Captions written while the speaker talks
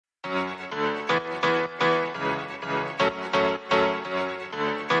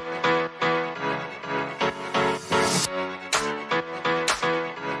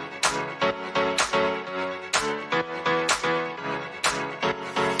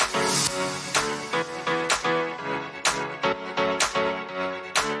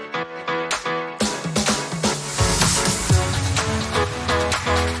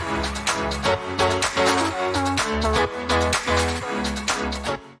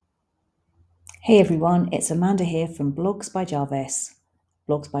Hey everyone, it's Amanda here from Blogs by Jarvis,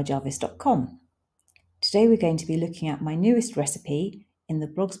 blogsbyjarvis.com. Today we're going to be looking at my newest recipe in the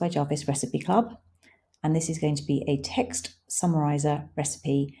Blogs by Jarvis recipe club, and this is going to be a text summarizer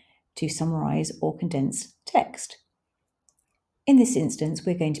recipe to summarize or condense text. In this instance,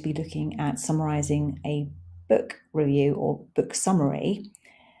 we're going to be looking at summarizing a book review or book summary,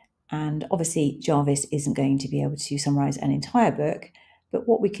 and obviously Jarvis isn't going to be able to summarize an entire book, but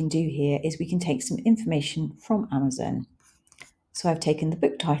what we can do here is we can take some information from Amazon. So I've taken the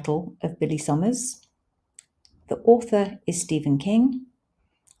book title of Billy Summers. The author is Stephen King.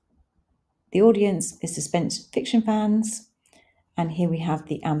 The audience is suspense fiction fans. And here we have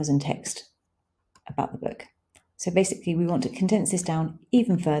the Amazon text about the book. So basically we want to condense this down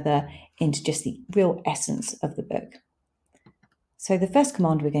even further into just the real essence of the book. So the first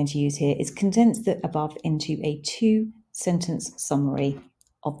command we're going to use here is condense the above into a 2-sentence summary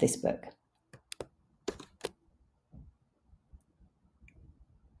of this book.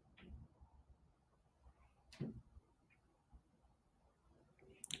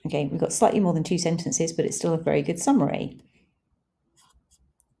 Okay, we've got slightly more than 2 sentences, but it's still a very good summary.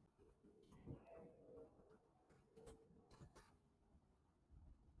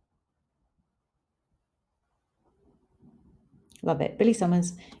 Love it. Billy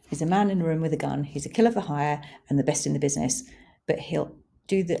Summers is a man in a room with a gun. He's a killer for hire and the best in the business, but he'll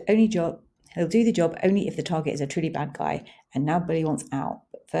do the job only if the target is a truly bad guy. And now Billy wants out,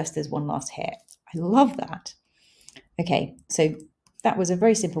 but first there's one last hit. I love that. Okay, so that was a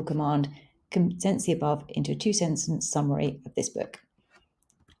very simple command. Condense the above into a 2-sentence summary of this book.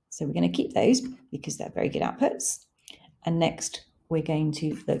 So we're going to keep those because they're very good outputs. And next, we're going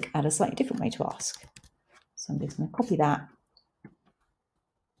to look at a slightly different way to ask. So I'm just going to copy that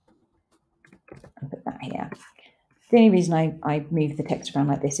and put that here. The only reason I move the text around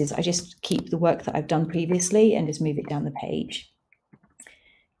like this is I just keep the work that I've done previously and just move it down the page.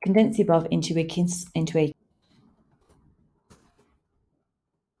 Condense the above into a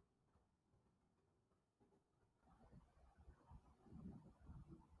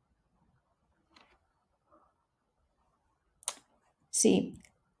See,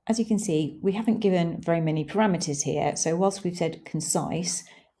 as you can see, we haven't given very many parameters here. So whilst we've said concise,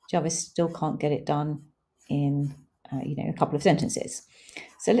 Jarvis still can't get it done in a couple of sentences.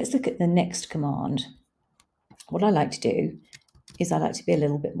 So let's look at the next command. What I like to do is I like to be a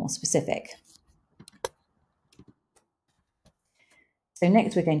little bit more specific. So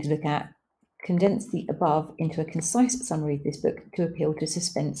next we're going to look at condense the above into a concise summary of this book to appeal to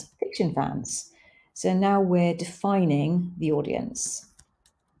suspense fiction fans. So now we're defining the audience.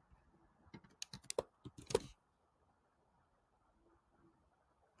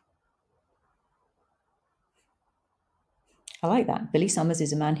 I like that. Billy Summers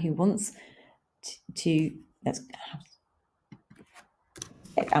is a man who wants to get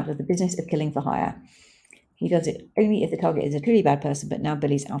out of the business of killing for hire. He does it only if the target is a truly bad person, but now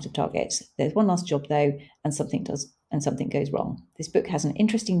Billy's out of targets. There's one last job though, and something goes wrong. This book has an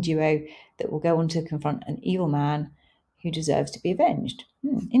interesting duo that will go on to confront an evil man who deserves to be avenged.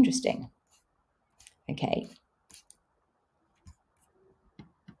 Interesting. Okay.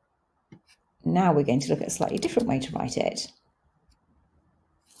 Now we're going to look at a slightly different way to write it.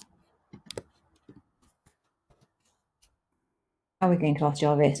 Now we're going to ask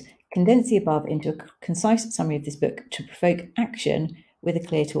Jarvis, condense the above into a concise summary of this book to provoke action with a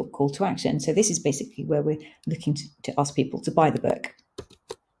clear call to action. So this is basically where we're looking to ask people to buy the book.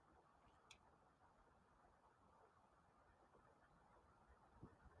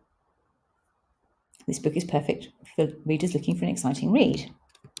 This book is perfect for readers looking for an exciting read.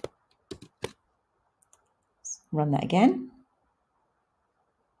 Run that again.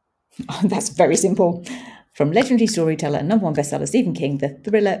 Oh, that's very simple. From legendary storyteller and #1 bestseller Stephen King, the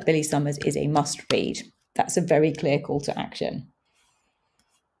thriller Billy Summers is a must-read. That's a very clear call to action.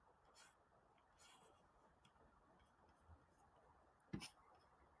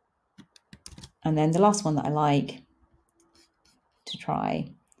 And then the last one that I like to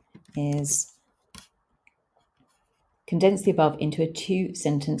try is condense the above into a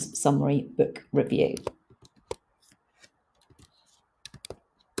 2-sentence summary book review.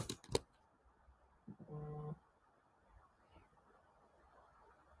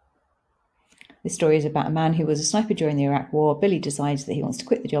 This story is about a man who was a sniper during the Iraq War. Billy decides that he wants to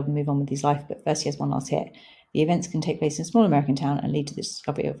quit the job and move on with his life, but first he has one last hit. The events can take place in a small American town and lead to the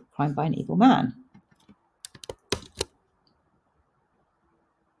discovery of a crime by an evil man.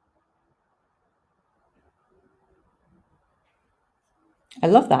 I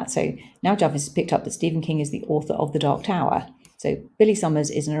love that. So now Jarvis has picked up that Stephen King is the author of The Dark Tower. So Billy Summers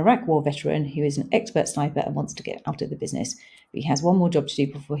is an Iraq War veteran who is an expert sniper and wants to get out of the business. But he has one more job to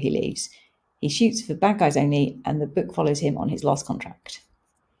do before he leaves. He shoots for bad guys only, and the book follows him on his last contract.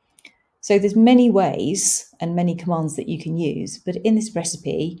 So there's many ways and many commands that you can use, but in this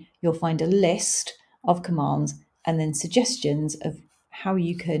recipe, you'll find a list of commands and then suggestions of how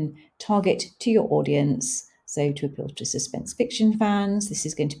you can target to your audience. So to appeal to suspense fiction fans, this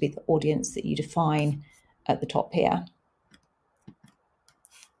is going to be the audience that you define at the top here.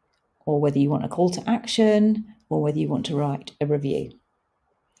 Or whether you want a call to action, or whether you want to write a review.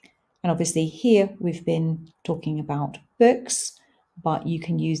 And obviously here we've been talking about books, but you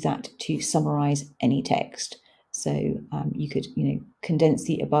can use that to summarize any text. So you could, condense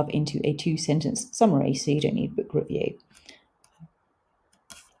the above into a 2-sentence summary, so you don't need book review.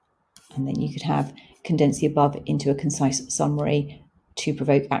 And then you could have condense the above into a concise summary to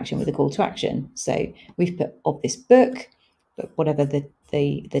provoke action with a call to action. So we've put of this book, but whatever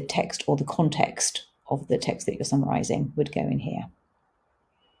the text or the context of the text that you're summarizing would go in here.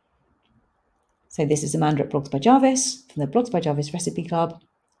 So this is Amanda at Blogs by Jarvis from the Blogs by Jarvis Recipe Club.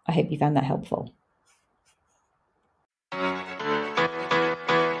 I hope you found that helpful.